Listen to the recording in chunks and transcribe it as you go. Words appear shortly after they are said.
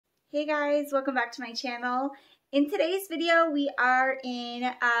Hey guys, welcome back to my channel. In today's video, we are in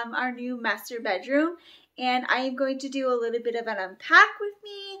our new master bedroom, and I am going to do a little bit of an unpack with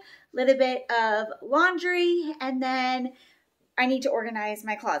me, a little bit of laundry, and then I need to organize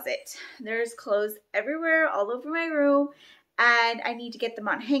my closet. There's clothes everywhere, all over my room, and I need to get them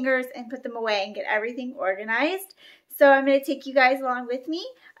on hangers and put them away and get everything organized. So I'm going to take you guys along with me.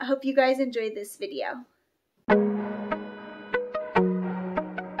 I hope you guys enjoyed this video.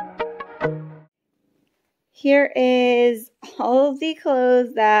 Here is all of the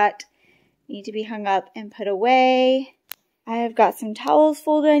clothes that need to be hung up and put away. I have got some towels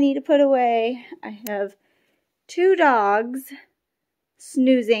folded I need to put away. I have 2 dogs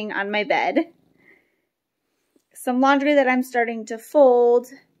snoozing on my bed. Some laundry that I'm starting to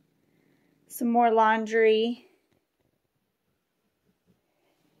fold. Some more laundry.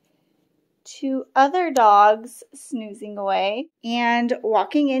 2 other dogs snoozing away, and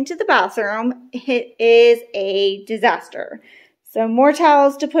walking into the bathroom, it is a disaster. So more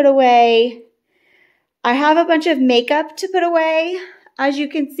towels to put away. I have a bunch of makeup to put away, as you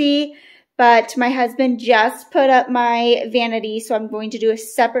can see, but my husband just put up my vanity, so I'm going to do a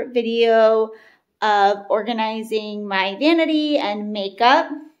separate video of organizing my vanity and makeup.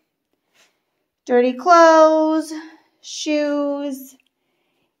 Dirty clothes, shoes.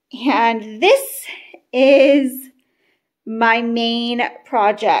 And this is my main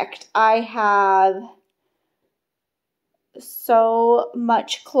project. I have so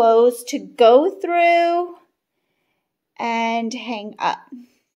much clothes to go through and hang up.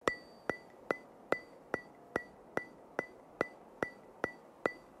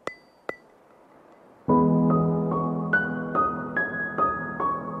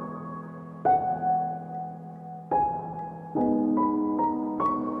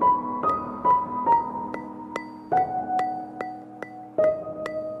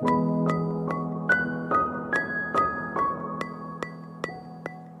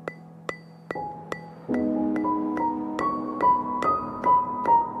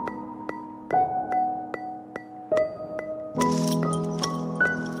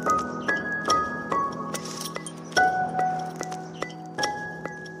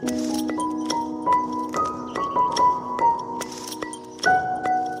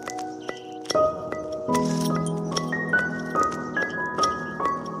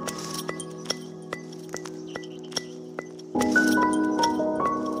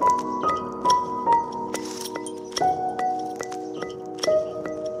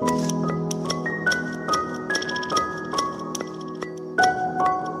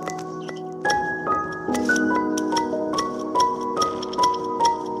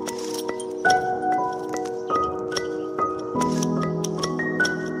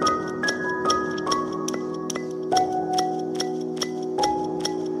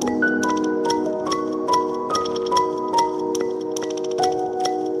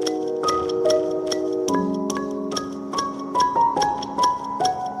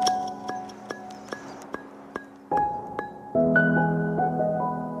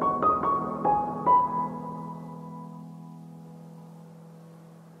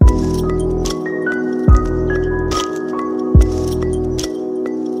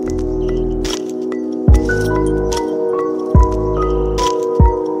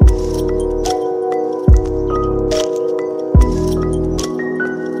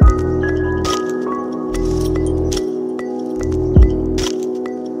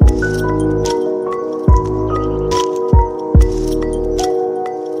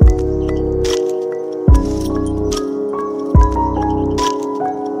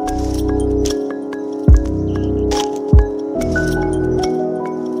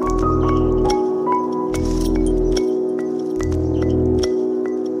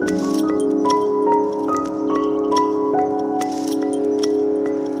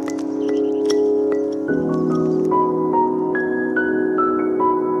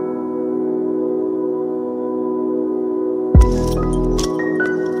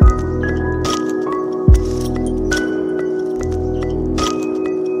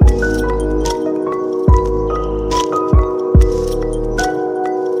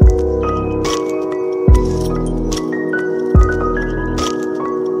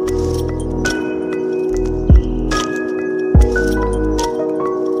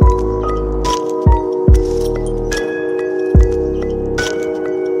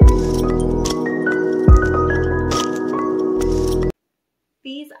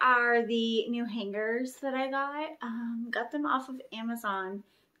 These are the new hangers that I got them off of Amazon.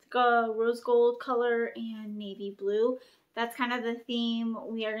 It's a rose gold color and navy blue. That's kind of the theme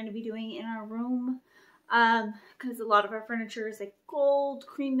we are going to be doing in our room. because a lot of our furniture is like gold,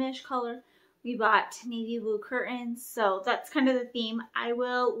 creamish color. We bought navy blue curtains, so that's kind of the theme. I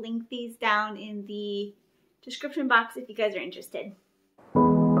will link these down in the description box if you guys are interested.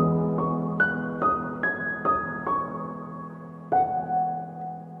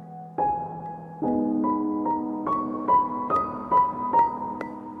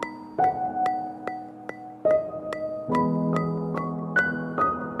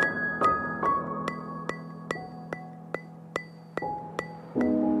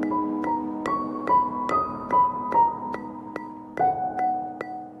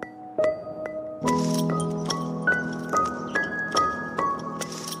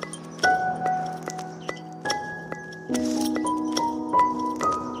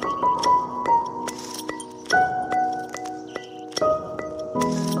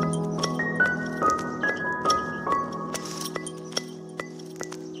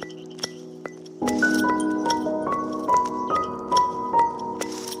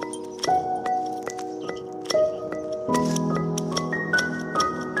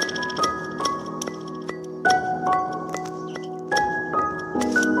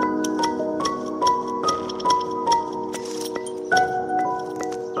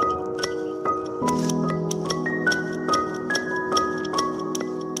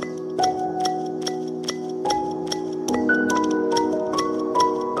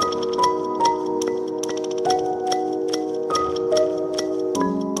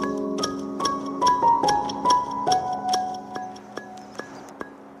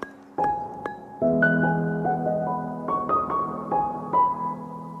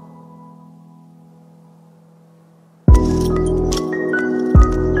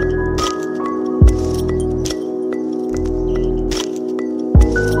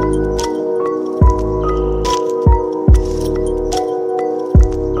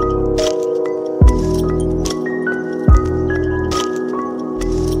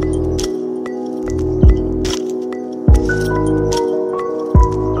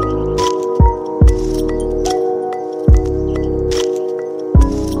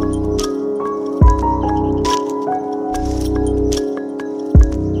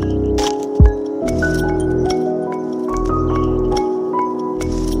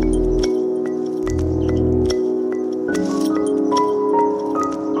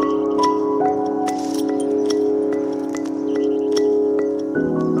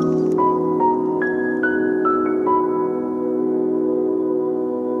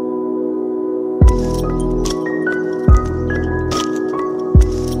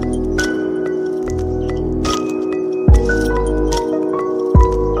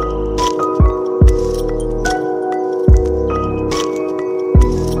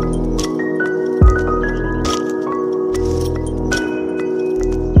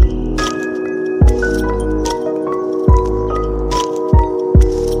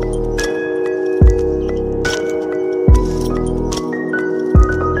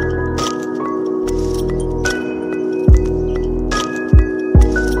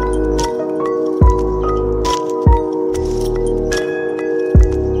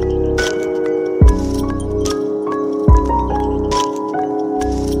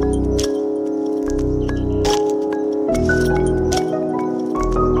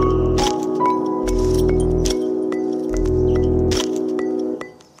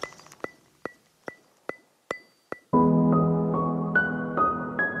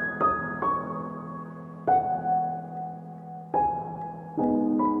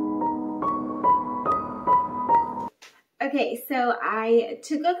 Okay, so I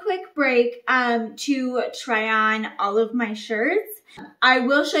took a quick break to try on all of my shirts. I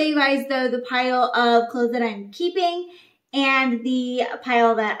will show you guys though the pile of clothes that I'm keeping and the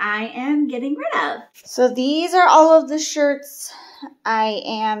pile that I am getting rid of. So these are all of the shirts I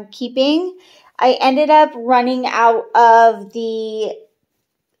am keeping. I ended up running out of the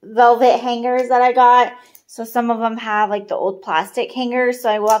velvet hangers that I got. So some of them have like the old plastic hangers, so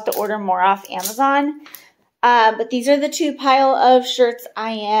I will have to order more off Amazon. But these are the two pile of shirts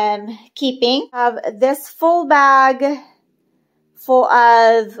I am keeping. I have this full bag full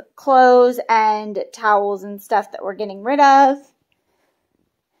of clothes and towels and stuff that we're getting rid of.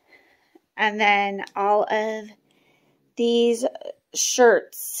 And then all of these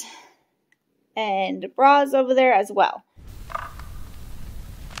shirts and bras over there as well.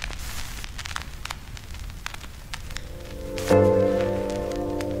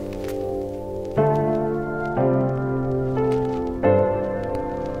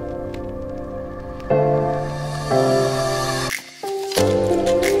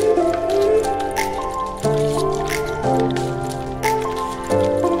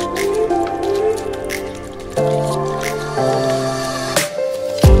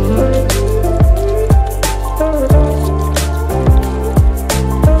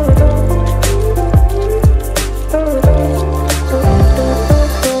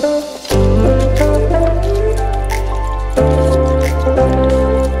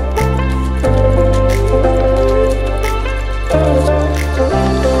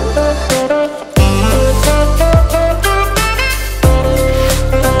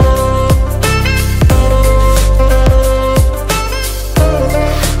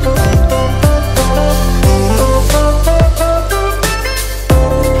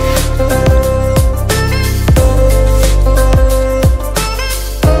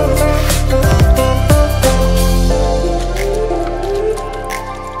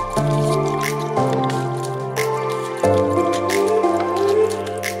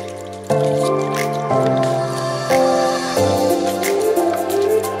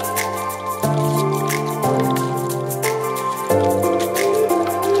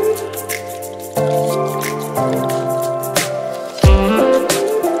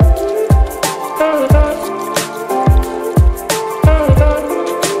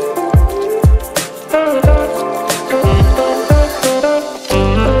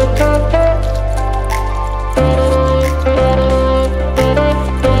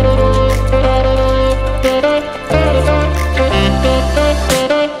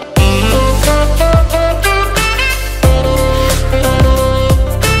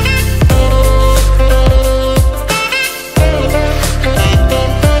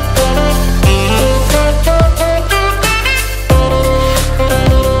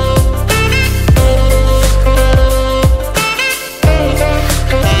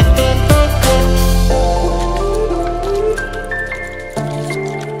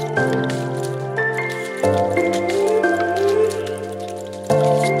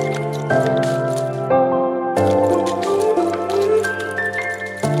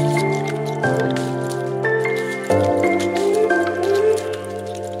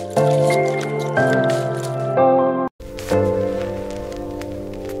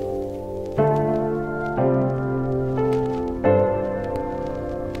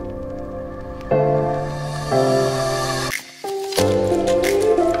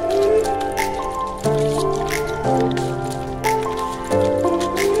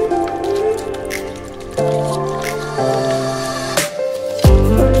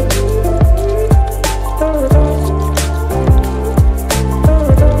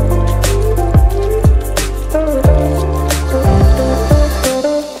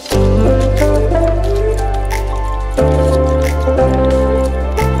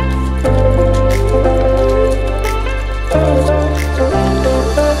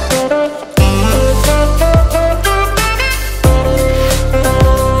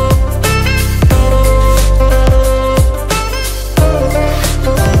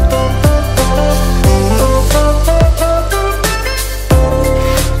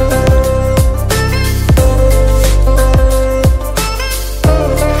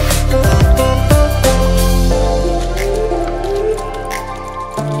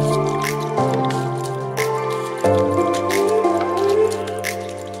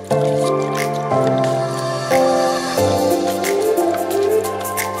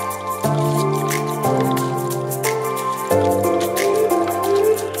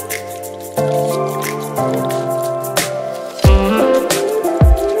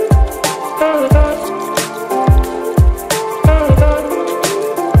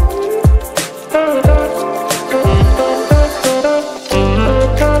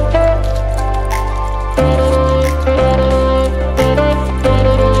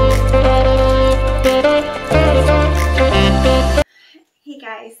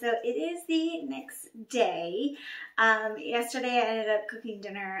 Yesterday I ended up cooking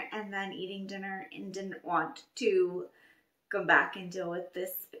dinner and then eating dinner and didn't want to go back and deal with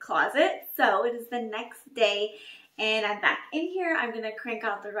this closet. So it is the next day and I'm back in here. I'm gonna crank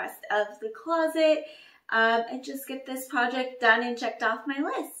out the rest of the closet and just get this project done and checked off my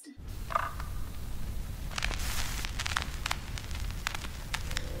list.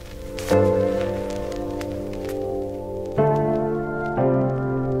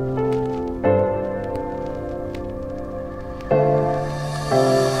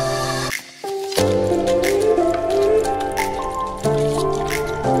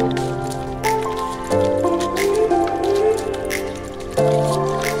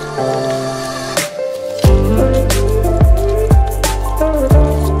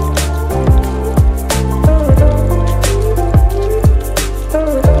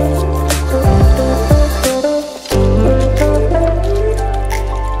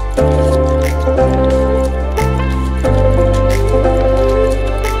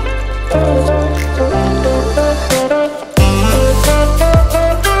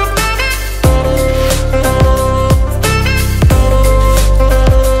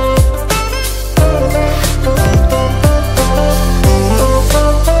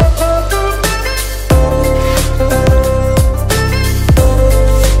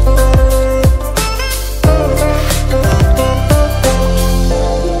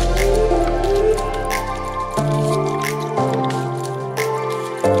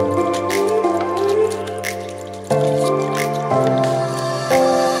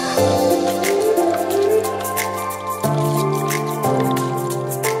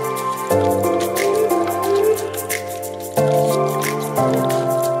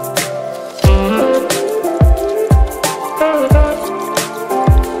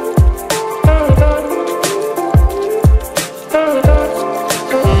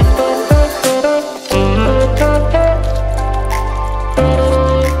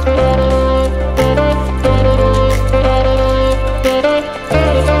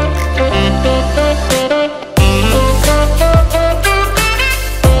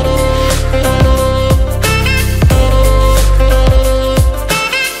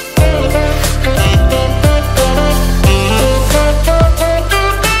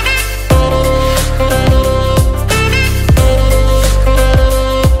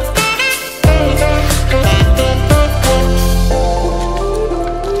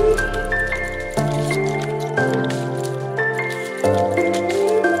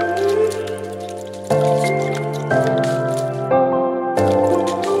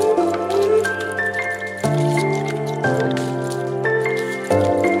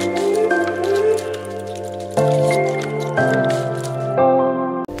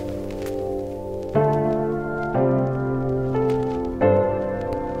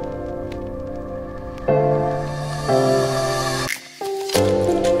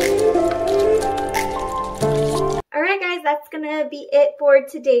 That's gonna be it for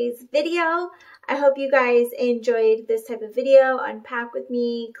today's video. I hope you guys enjoyed this type of video. Unpack with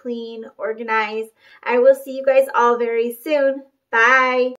me, clean, organize. I will see you guys all very soon. Bye.